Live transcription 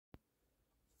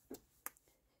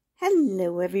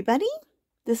Hello everybody,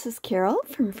 this is Carol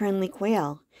from Friendly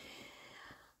Quail.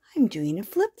 I'm doing a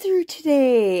flip through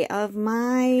today of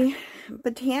my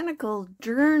botanical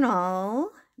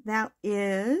journal that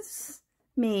is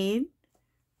made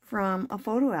from a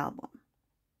photo album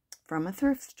from a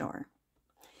thrift store.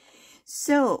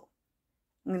 So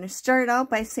I'm going to start out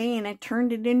by saying I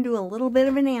turned it into a little bit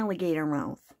of an alligator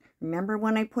mouth. Remember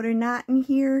when I put a knot in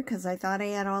here because I thought I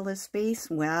had all this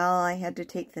space? Well, I had to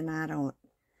take the knot out.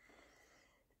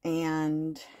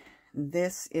 And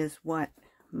this is what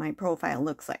my profile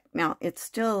looks like. Now, it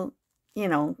still,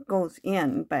 goes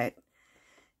in, but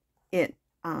it,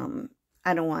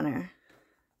 I don't want to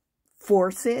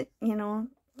force it,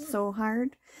 so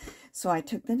hard. So I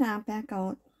took the knot back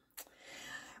out.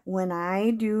 When I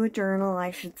do a journal,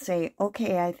 I should say,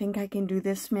 okay, I think I can do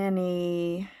this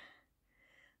many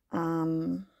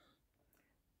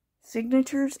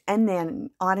signatures, and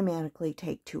then automatically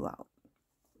take 2 out.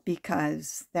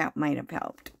 Because that might have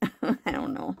helped. I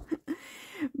don't know.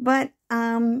 But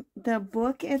the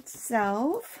book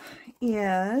itself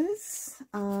is,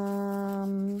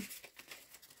 I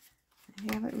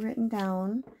have it written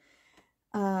down.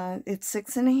 It's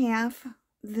 6.5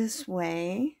 this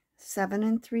way,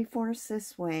 7 3/4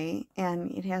 this way,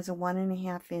 and it has a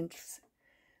 1.5 inch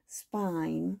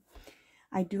spine.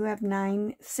 I do have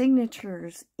 9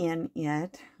 signatures in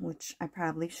it, which I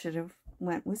probably should have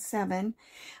went with 7.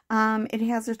 It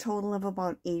has a total of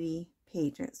about 80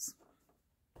 pages.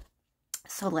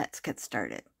 So let's get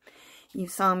started. You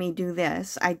saw me do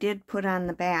this. I did put on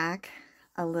the back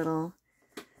a little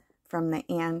from the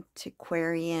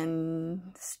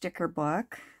antiquarian sticker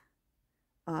book,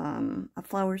 a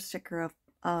flower sticker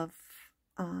of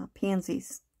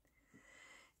pansies,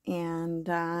 and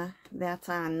that's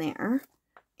on there.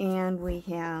 And we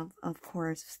have, of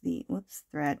course, the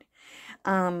thread.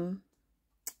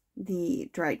 The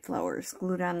dried flowers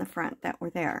glued on the front that were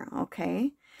there,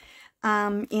 okay?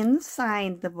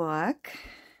 Inside the book,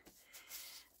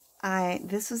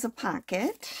 this is a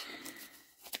pocket,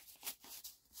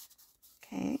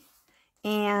 okay?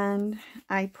 And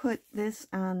I put this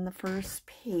on the first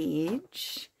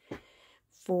page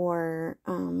for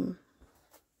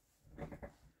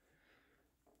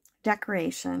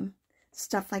decoration.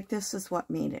 Stuff like this is what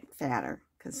made it fatter,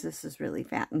 because this is really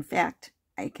fat. In fact,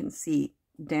 I can see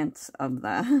dents of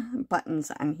the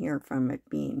buttons on here from it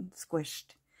being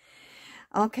squished.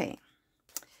 Okay,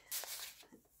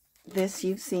 this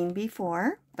you've seen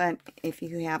before, but if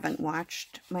you haven't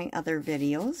watched my other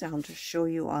videos, I'll just show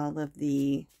you all of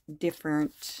the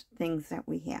different things that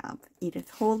we have. Edith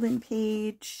Holden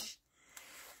page,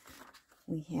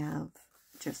 we have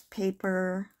just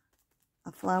paper,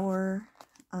 a flower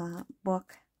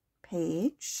book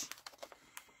page.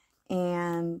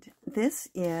 And this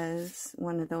is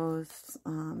one of those,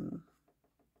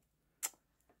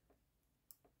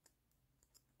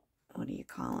 what do you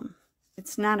call them?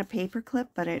 It's not a paper clip,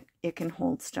 but it can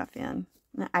hold stuff in.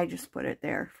 I just put it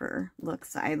there for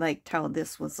looks. I liked how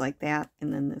this was like that,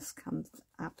 and then this comes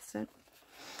opposite.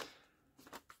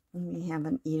 And we have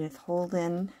an Edith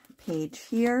Holden page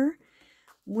here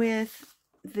with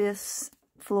this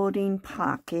floating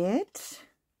pocket.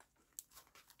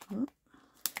 Oh.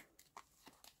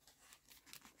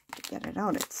 Get it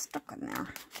out, it's stuck in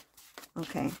there.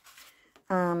 Okay.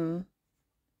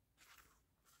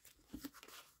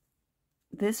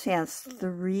 This has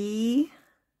 3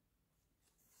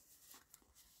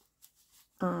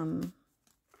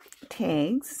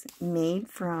 tags made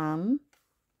from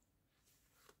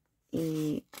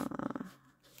a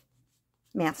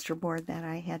masterboard that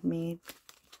I had made.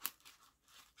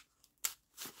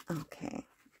 Okay.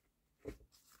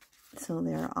 So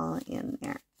they're all in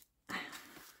there.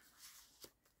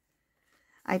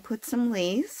 I put some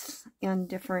lace on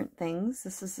different things.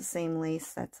 This is the same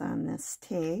lace that's on this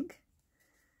tag.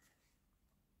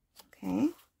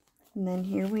 Okay. And then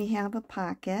here we have a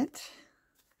pocket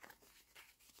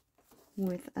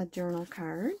with a journal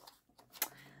card.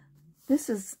 This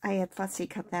is, I had fussy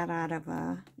cut that out of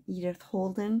a Edith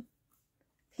Holden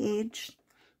page,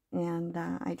 and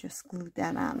I just glued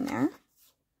that on there.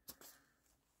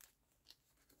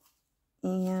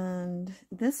 And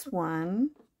this one,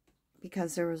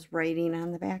 because there was writing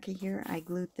on the back of here, I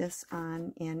glued this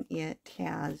on, and it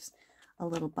has a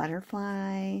little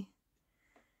butterfly.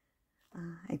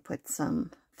 I put some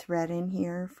thread in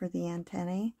here for the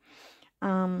antennae.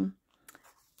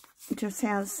 It just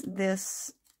has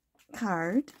this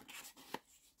card,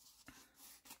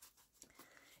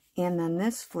 and then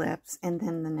this flips, and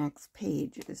then the next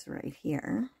page is right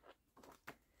here.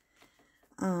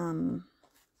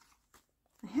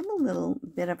 I have a little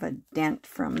bit of a dent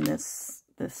from this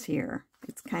this here.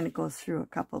 It kind of goes through a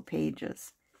couple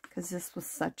pages because this was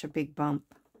such a big bump,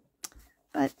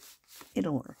 but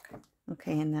it'll work.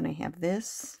 Okay, and then I have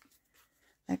this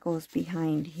that goes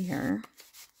behind here,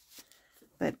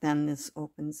 but then this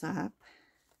opens up.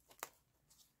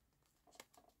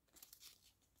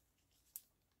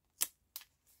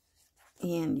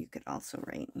 And you could also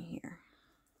write in here.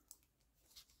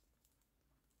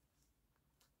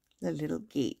 The little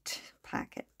gate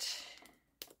pocket.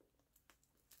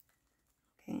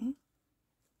 Okay.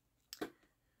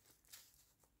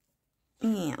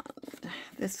 And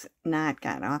this knot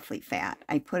got awfully fat.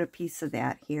 I put a piece of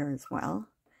that here as well.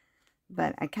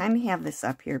 But I kind of have this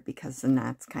up here because the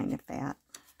knot's kind of fat.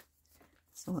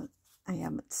 So I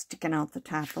have it sticking out the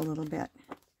top a little bit.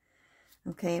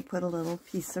 Okay, I put a little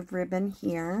piece of ribbon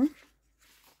here.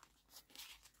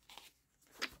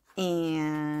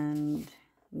 And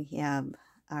we have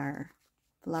our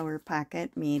flower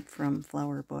pocket made from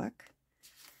Flower Book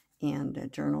and a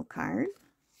journal card.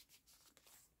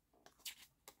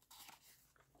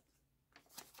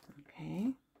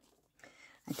 Okay.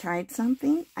 I tried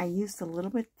something. I used a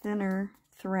little bit thinner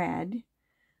thread.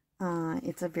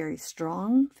 It's a very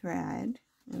strong thread,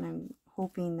 and I'm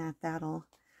hoping that that'll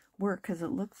work because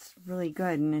it looks really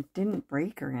good, and it didn't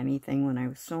break or anything when I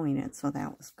was sewing it, so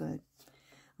that was good.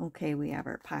 Okay, we have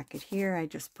our pocket here. I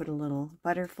just put a little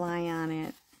butterfly on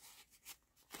it,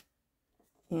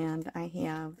 and I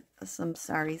have some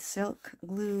Sari silk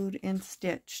glued and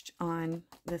stitched on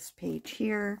this page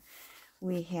here.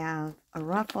 We have a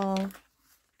ruffle,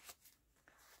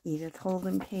 Edith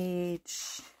Holden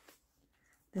page.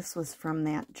 This was from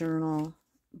that journal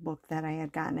book that I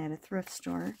had gotten at a thrift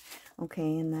store.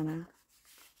 Okay, and then a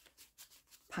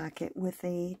pocket with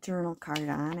a journal card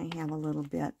on. I have a little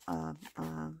bit of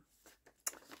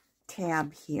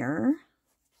tab here.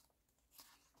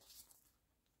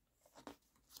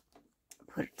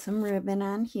 Put some ribbon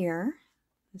on here.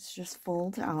 This just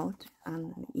folds out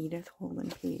on the Edith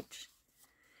Holden page.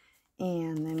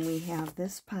 And then we have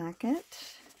this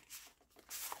pocket.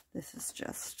 This is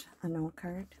just a note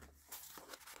card.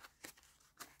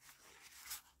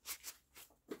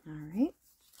 Alright.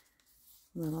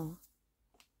 Little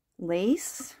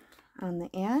lace on the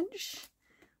edge.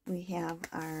 We have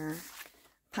our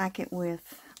pocket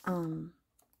with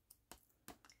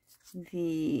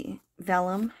the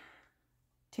vellum,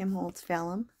 Tim Holtz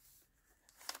vellum,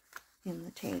 in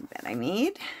the tag that I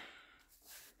made.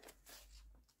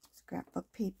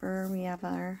 Scrapbook paper. We have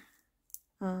our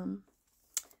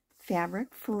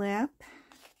fabric flip.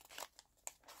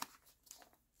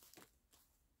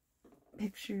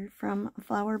 Picture from a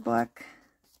flower book.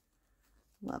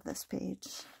 Love this page.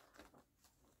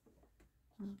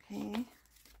 Okay.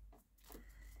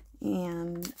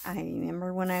 And I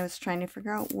remember when I was trying to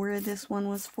figure out where this one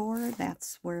was for,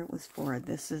 that's where it was for.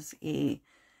 This is a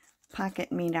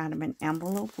pocket made out of an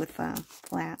envelope with a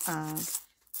flat,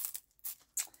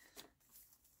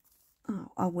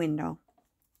 a window.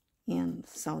 And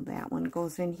so that one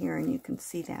goes in here, and you can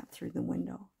see that through the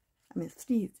window. I mean,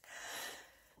 Steve.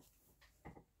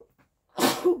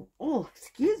 Oh,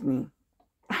 excuse me.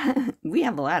 We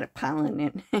have a lot of pollen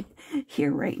in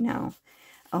here right now.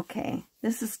 Okay,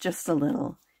 this is just a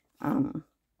little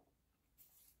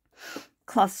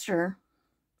cluster.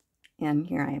 And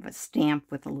here I have a stamp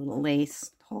with a little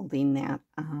lace holding that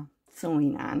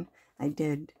sewing on. I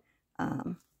did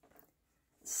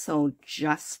sew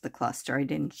just the cluster. I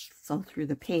didn't sew through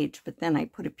the page, but then I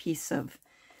put a piece of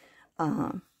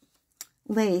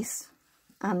lace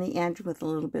on the edge with a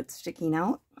little bit sticking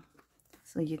out,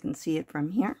 so you can see it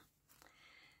from here.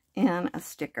 And a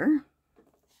sticker.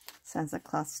 It says a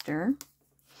cluster.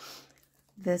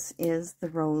 This is the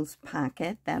rose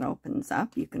pocket that opens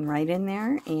up. You can write in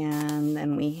there, and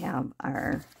then we have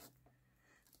our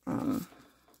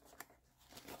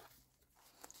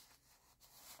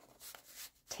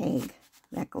tag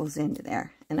that goes into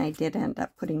there. And I did end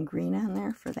up putting green on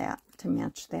there for that, to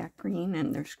match that green,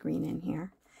 and there's green in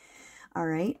here.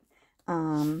 Alright,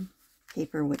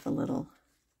 paper with a little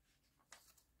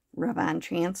rub-on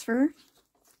transfer.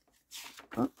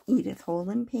 Oh, Edith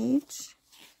Holden page.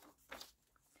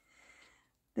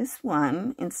 This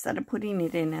one, instead of putting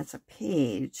it in as a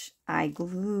page, I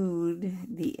glued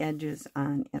the edges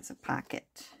on as a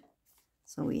pocket.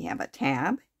 So we have a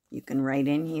tab. You can write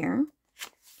in here,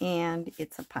 and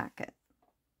it's a pocket.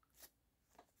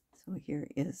 So here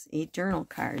is a journal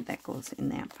card that goes in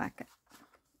that pocket.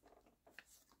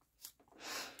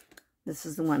 This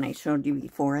is the one I showed you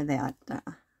before, that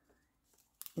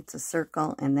it's a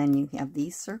circle, and then you have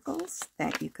these circles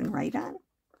that you can write on.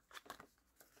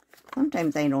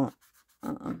 Sometimes I don't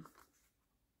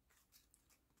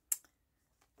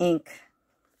ink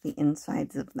the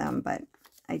insides of them, but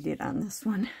I did on this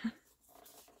one.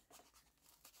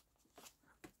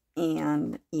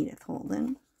 And Edith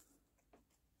Holden.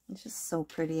 It's just so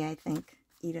pretty, I think.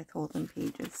 Edith Holden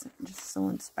pages, just so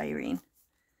inspiring.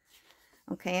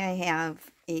 Okay, I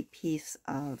have a piece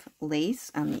of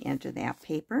lace on the edge of that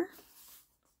paper.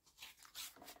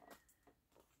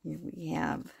 Here we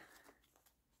have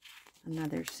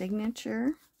another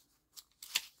signature.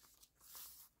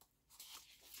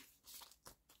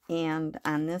 And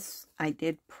on this, I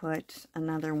did put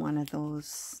another one of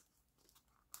those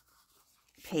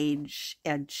page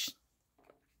edge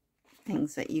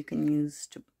things that you can use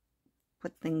to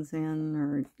put things in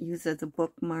or use as a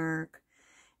bookmark.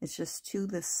 It's just two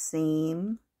the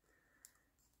same,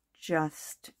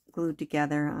 just glued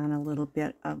together on a little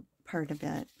bit of part of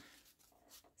it,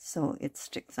 so it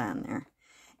sticks on there.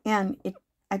 And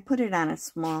I put it on a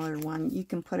smaller one. You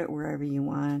can put it wherever you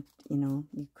want. You know,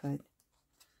 you could.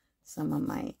 Some of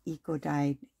my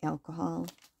eco-dyed alcohol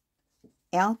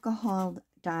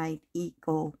dyed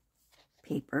eco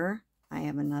paper. I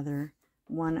have another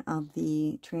one of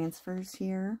the transfers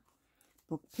here,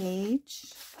 book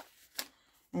page.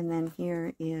 And then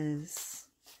here is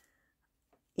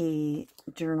a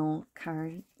journal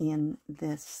card in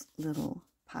this little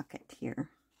pocket here.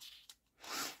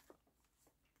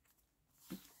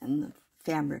 And the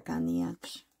fabric on the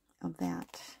edge of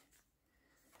that.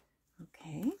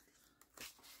 Okay.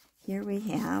 Here we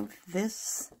have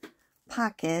this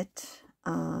pocket,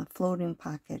 floating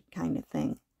pocket kind of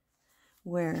thing,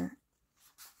 where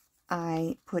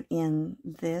I put in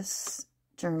this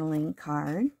journaling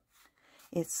card.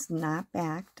 It's not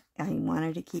backed. I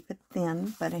wanted to keep it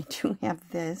thin, but I do have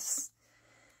this,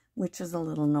 which is a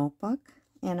little notebook,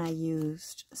 and I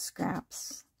used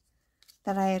scraps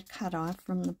that I had cut off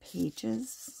from the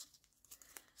pages,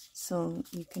 so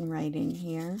you can write in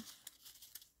here.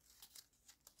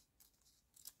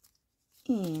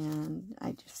 And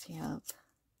I just have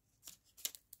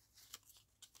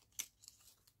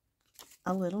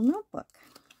a little notebook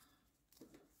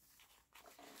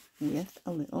with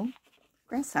a little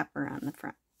grasshopper on the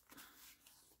front.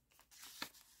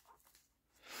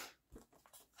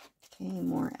 Okay,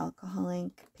 more alcohol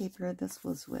ink paper. This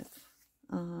was with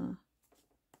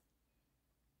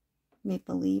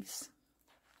maple leaves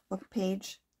book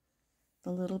page,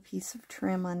 the little piece of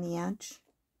trim on the edge.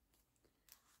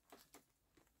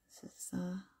 This is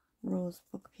a rose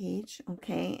book page.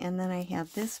 Okay, and then I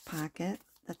have this pocket,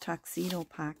 the tuxedo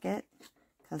pocket,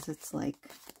 because it's like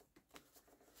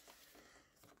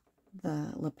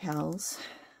the lapels,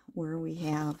 where we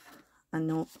have a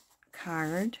note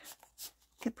card. You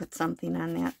could put something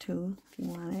on that too if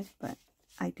you wanted, but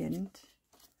I didn't.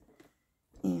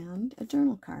 And a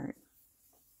journal card.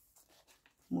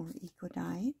 More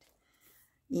eco-dyed.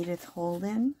 Edith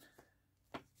Holden.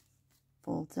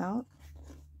 Folds out.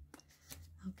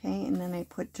 Okay, and then I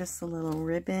put just a little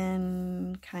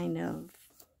ribbon kind of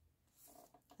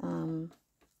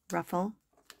ruffle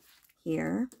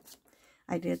here.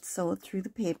 I did sew it through the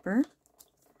paper,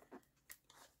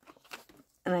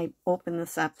 and I opened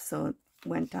this up so it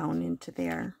went down into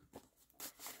there.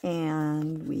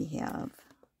 And we have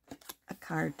a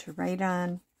card to write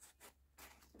on,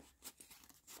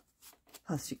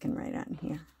 plus you can write on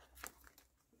here.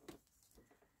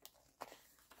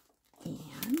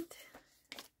 And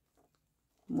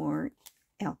more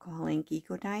alcohol ink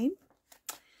eco-dyed.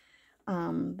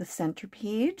 The center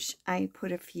page, I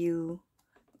put a few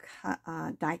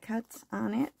die cuts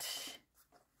on it,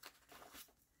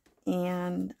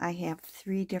 and I have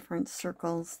 3 different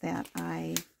circles that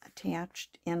I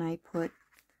attached, and I put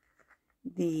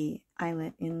the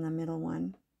eyelet in the middle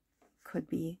one. Could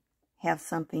be have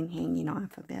something hanging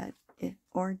off of it,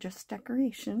 or just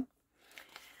decoration.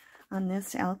 On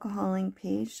this alcohol ink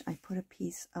page, I put a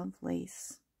piece of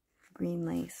lace, green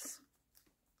lace.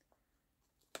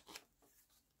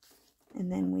 And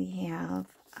then we have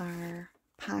our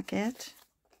pocket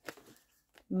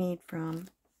made from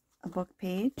a book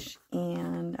page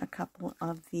and a couple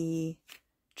of the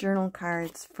journal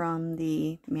cards from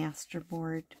the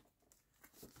masterboard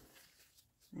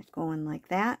that go in like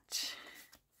that.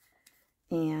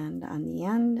 And on the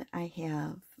end, I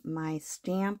have my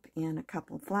stamp and a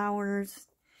couple flowers,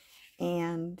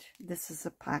 and this is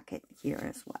a pocket here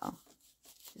as well.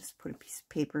 Just put a piece of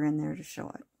paper in there to show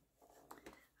it.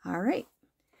 All right,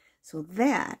 so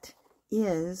that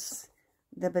is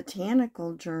the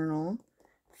Botanical Journal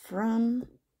from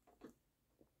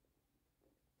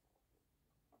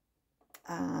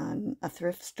a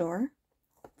thrift store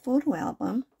photo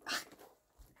album.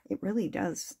 It really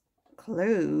does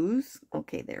close.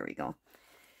 Okay, there we go.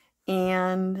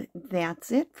 And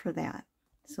that's it for that.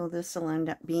 So this will end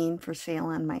up being for sale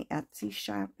on my Etsy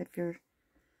shop if you're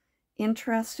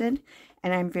interested.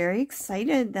 And I'm very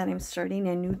excited that I'm starting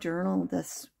a new journal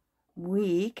this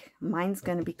week. Mine's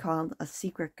going to be called A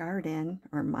Secret Garden,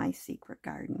 or My Secret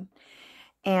Garden.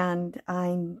 And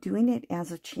I'm doing it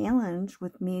as a challenge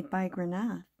with Made by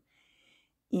Granat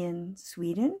in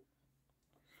Sweden.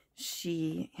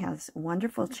 She has a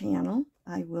wonderful channel.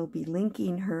 I will be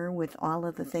linking her with all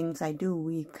of the things I do.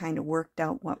 We've kind of worked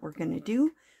out what we're going to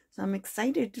do. So I'm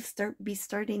excited to be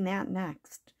starting that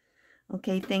next.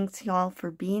 Okay, thanks y'all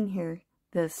for being here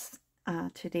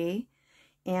today.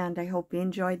 And I hope you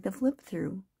enjoyed the flip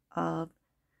through of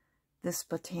this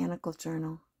botanical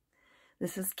journal.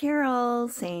 This is Carol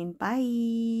saying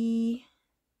bye.